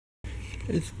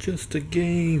It's just a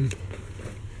game.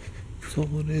 That's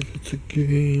all it is. It's a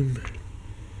game.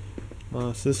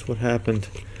 So this is what happened.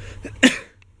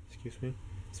 Excuse me.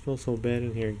 It smells so bad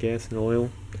in here. Gas and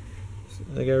oil.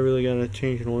 I really gotta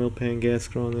change an oil pan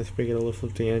gasket on this. We gotta lift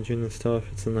up the engine and stuff.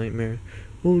 It's a nightmare.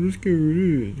 Oh, let's get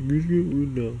rid of it. Let's get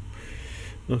rid of it.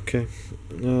 Okay.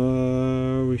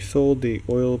 We sold the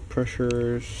oil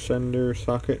pressure sender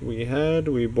socket we had.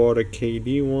 We bought a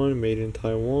KD one made in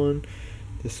Taiwan.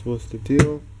 This was the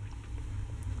deal.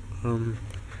 When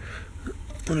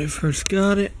I first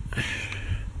got it,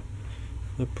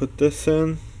 I put this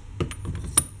in.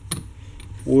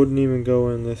 Wouldn't even go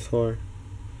in this far.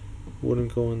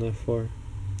 Wouldn't go in that far.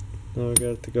 Now I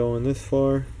got it to go in this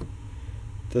far.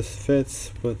 This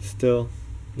fits, but still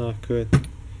not good. I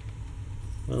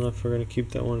don't know if we're gonna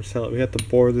keep that one or sell it. We have to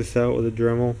bore this out with a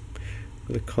Dremel,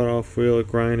 with a cutoff wheel, a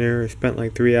grinder. I spent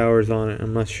like 3 hours on it.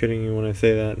 I'm not shitting you when I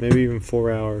say that. Maybe even 4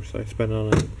 hours I spent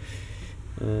on it.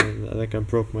 And I think I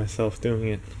broke myself doing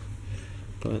it.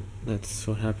 But that's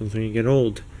what happens when you get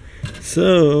old.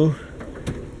 So,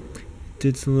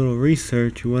 did some little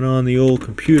research. We went on the old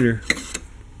computer.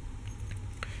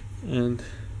 And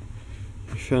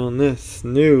I found this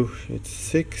new. It's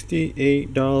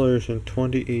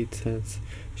 $68.28.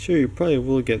 Sure, you probably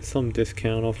will get some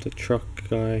discount off the truck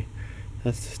guy.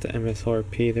 That's just the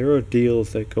MSRP. There are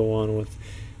deals that go on with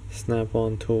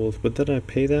Snap-on tools, but did I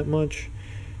pay that much?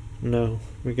 No.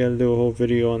 We gotta do a whole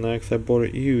video on that because I bought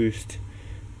it used.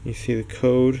 You see the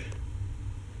code?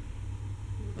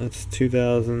 That's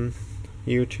 2000,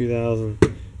 year 2000.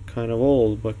 Kind of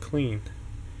old, but clean.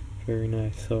 Very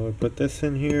nice. So I put this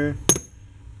in here.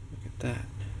 Look at that.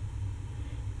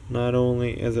 Not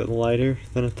only is it lighter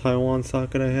than a Taiwan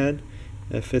socket I had,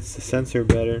 it fits the sensor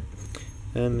better,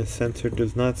 and the sensor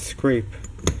does not scrape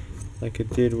like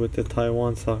it did with the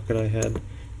Taiwan socket I had.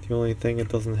 The only thing it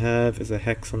doesn't have is a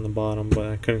hex on the bottom, but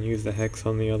I couldn't use the hex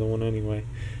on the other one anyway.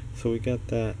 So we got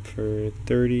that for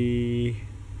 $32,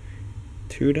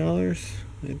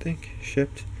 I think,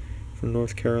 shipped from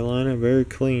North Carolina. Very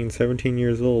clean, 17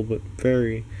 years old, but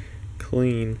very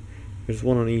clean. There's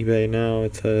one on eBay now.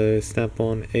 It's a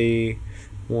Snap-on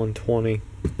A120.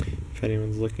 If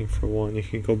anyone's looking for one, you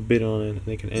can go bid on it. I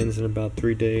think it ends in about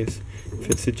 3 days.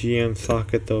 Fits a GM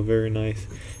socket though, very nice.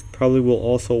 Probably will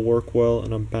also work well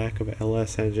on a back of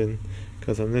LS engine,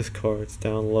 because on this car it's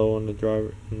down low on the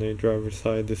driver's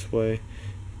side this way.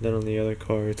 Then on the other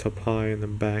car it's up high in the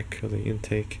back of the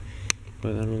intake.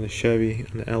 But then on the Chevy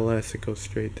and the LS it goes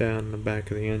straight down in the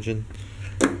back of the engine.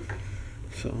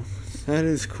 So that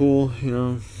is cool, you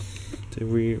know.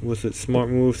 Was it smart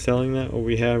move selling that, or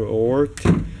we have it worked?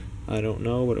 I don't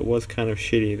know, but it was kind of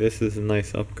shitty. This is a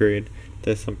nice upgrade.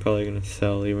 This I'm probably gonna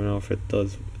sell, even though if it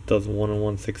does 1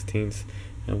 1/16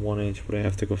 and 1 inch, but I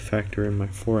have to go factor in my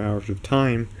 4 hours of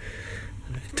time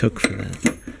that I took for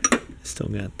that. Still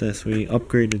got this. We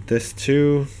upgraded this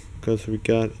too because we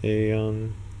got a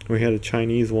we had a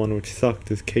Chinese one which sucked.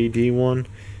 This KD one,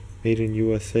 made in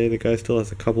USA. The guy still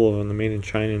has a couple of them. They're made in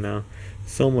China now.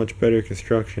 So much better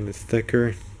construction. It's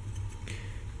thicker.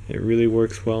 It really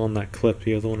works well on that clip.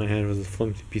 The other one I had was a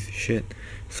flimsy piece of shit.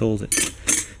 Sold it.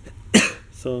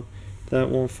 So that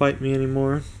won't fight me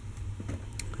anymore.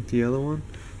 The other one,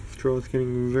 straw is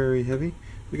getting very heavy.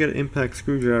 We got an impact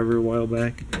screwdriver a while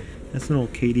back. That's an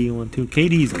old KD one too.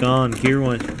 KD's gone. Gear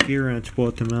Wrench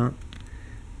bought them out.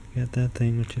 Got that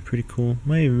thing, which is pretty cool.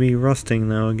 Might even be rusting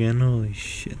now again. Holy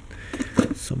shit!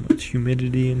 So much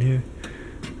humidity in here.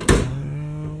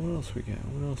 What else we got?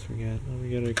 Oh, we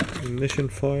got a ignition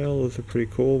foil. Those are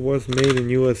pretty cool. Was made in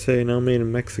USA, now made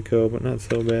in Mexico, but not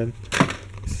so bad.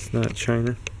 This is not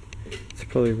China. It's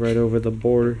probably right over the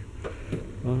border.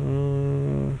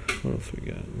 What else we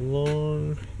got?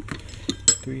 Long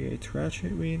 3/8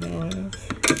 ratchet we now have.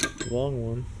 Long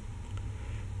one.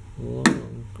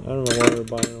 Long. I don't know why we're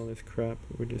buying all this crap,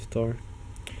 but we just are.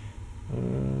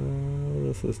 What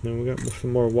else is new? We got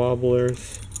some more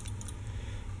wobblers.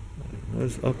 I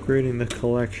was upgrading the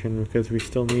collection because we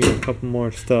still need a couple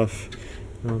more stuff.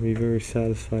 I'll be very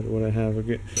satisfied with what I have.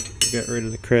 We got rid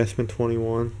of the Craftsman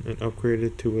 21 and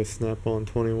upgraded to a Snap-on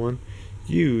 21.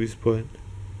 Used, but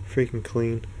freaking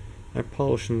clean. I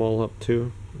polished them all up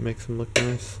too. Makes them look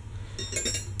nice.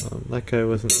 That guy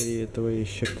was an idiot the way he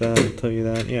shipped that, I'll tell you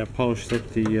that. Yeah, I polished up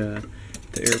the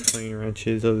airplane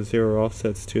wrenches of the zero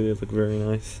offsets too. They look very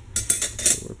nice.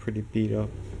 They were pretty beat up.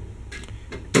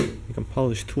 You can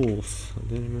polish tools. I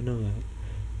didn't even know that.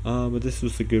 But this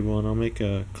was a good one. I'll make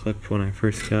a clip when I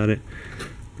first got it.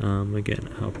 Again,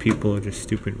 how people are just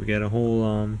stupid. We got a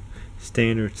whole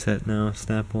standard set now,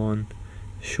 Snap-on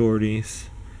shorties,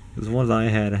 Because the ones I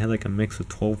had like a mix of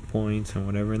 12 points and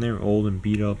whatever, and they were old and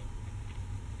beat up.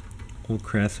 Old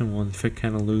Craftsman ones fit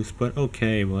kind of loose, but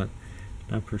okay, but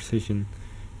not precision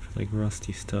for like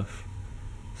rusty stuff.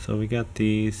 So we got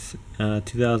these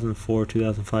 2004,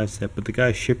 2005 set, but the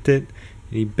guy shipped it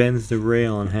and he bends the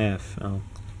rail in half. I'll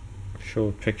show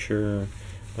a picture or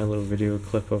my little video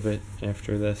clip of it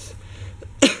after this.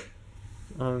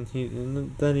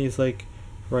 And then he's like,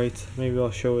 writes, maybe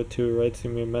I'll show it too, writes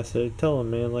me a message, tell him,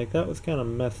 man, like, that was kind of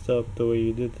messed up the way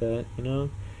you did that, you know?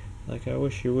 Like, I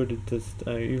wish you would have just,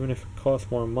 even if it cost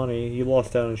more money, you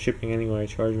lost out on shipping anyway,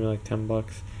 charged me like $10.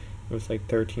 It was like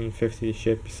 $13.50 to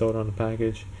ship, you sold on the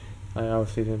package. I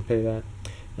obviously didn't pay that.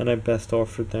 And I best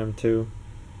offered them too.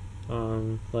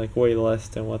 Like way less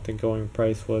than what the going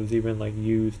price was, even like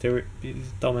used. They were,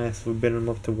 these dumbasses were bidding them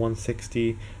up to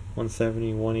 160,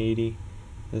 170, 180.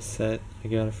 This set, I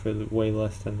got it for way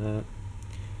less than that.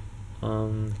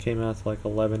 It came out to like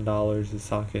 $11 a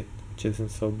socket, which isn't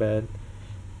so bad.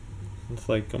 It's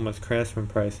like almost Craftsman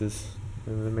prices,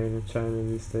 and they're made in China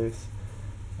these days.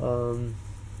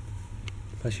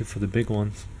 Especially for the big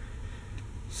ones.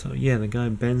 So yeah, the guy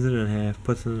bends it in half,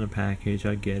 puts it in a package.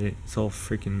 I get it. It's all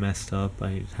freaking messed up.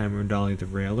 I hammer and dolly the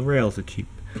rail. The rail's a cheap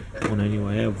one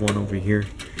anyway. I have one over here.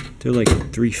 They're like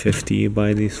 $3.50 you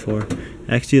buy these for.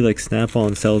 Actually, like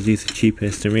Snap-on sells these the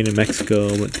cheapest. They're made in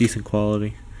Mexico, but decent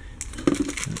quality.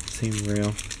 Same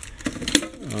rail.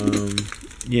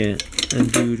 Yeah,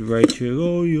 and dude writes you,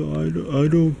 oh yeah, I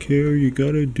don't care. You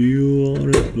got a deal on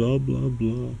it. Blah blah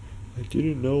blah. I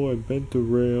didn't know I bent the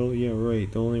rail. Yeah,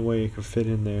 right. The only way it could fit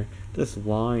in there. This is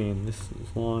lying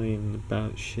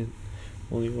about shit.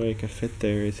 Only way it could fit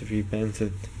there is if he bends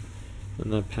it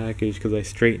in that package, because I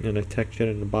straightened it, I textured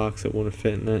it in the box, it wouldn't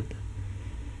fit in that.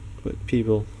 But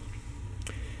people,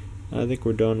 I think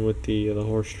we're done with the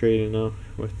horse trading now,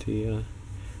 with the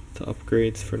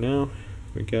upgrades for now.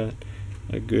 We got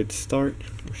a good start.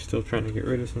 We're still trying to get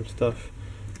rid of some stuff.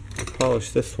 I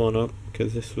polished this one up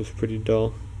because this was pretty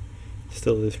dull.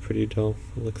 Still is pretty dull.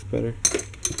 It looks better.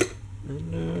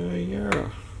 And yeah,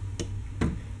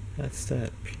 that's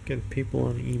that. Getting people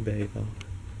on eBay though.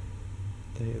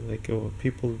 They like what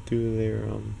people do their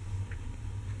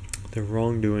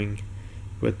wrongdoing,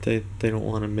 but they don't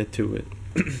want to admit to it.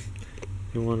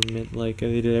 They want to admit like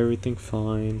they did everything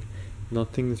fine,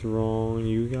 nothing's wrong,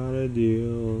 you got a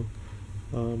deal,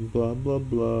 blah blah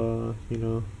blah. You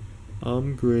know,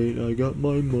 I'm great. I got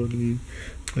my money.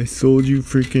 I sold you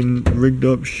freaking rigged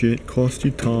up shit, cost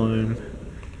you time,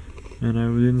 and I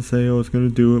didn't say I was gonna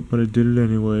do it, but I did it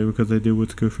anyway because I did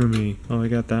what's good for me. Oh, I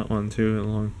got that one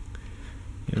too.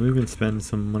 Yeah, we've been spending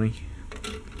some money.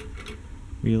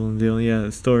 Wheel and deal. Yeah,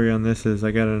 the story on this is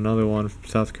I got another one from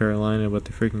South Carolina, but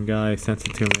the freaking guy sent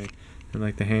it to me, and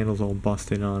like the handle's all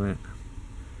busted on it.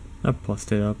 Not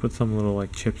busted up, but some little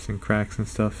like chips and cracks and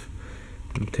stuff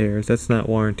and tears. That's not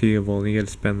warrantyable. You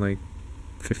gotta spend like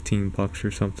 $15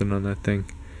 or something on that thing.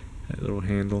 That little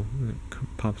handle, it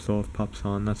pops off, pops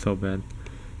on. Not so bad.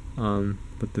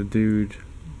 But the dude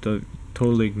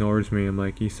totally ignores me. I'm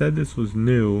like, you said this was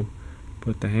new,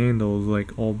 but the handle's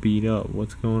like all beat up.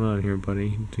 What's going on here, buddy?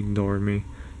 He ignored me.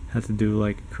 Had to do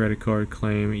like a credit card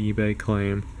claim, eBay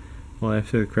claim. Well,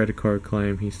 after the credit card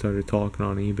claim, he started talking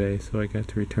on eBay, so I got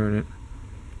to return it.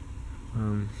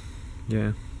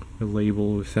 Yeah, the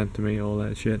label was sent to me, all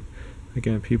that shit.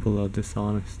 Again, people are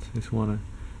dishonest. Just want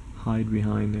to hide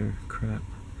behind their crap.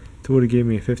 If they would have gave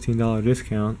me a $15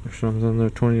 discount or something on their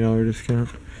 $20 discount,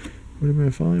 would have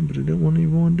been fine, but I didn't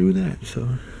even want to do that,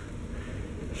 so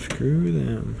screw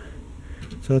them.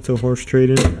 So that's a horse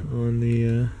trading on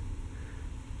the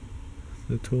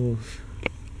tools.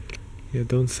 Yeah,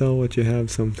 don't sell what you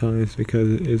have sometimes because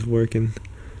it is working.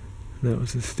 That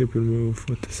was a stupid move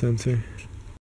with the sensor.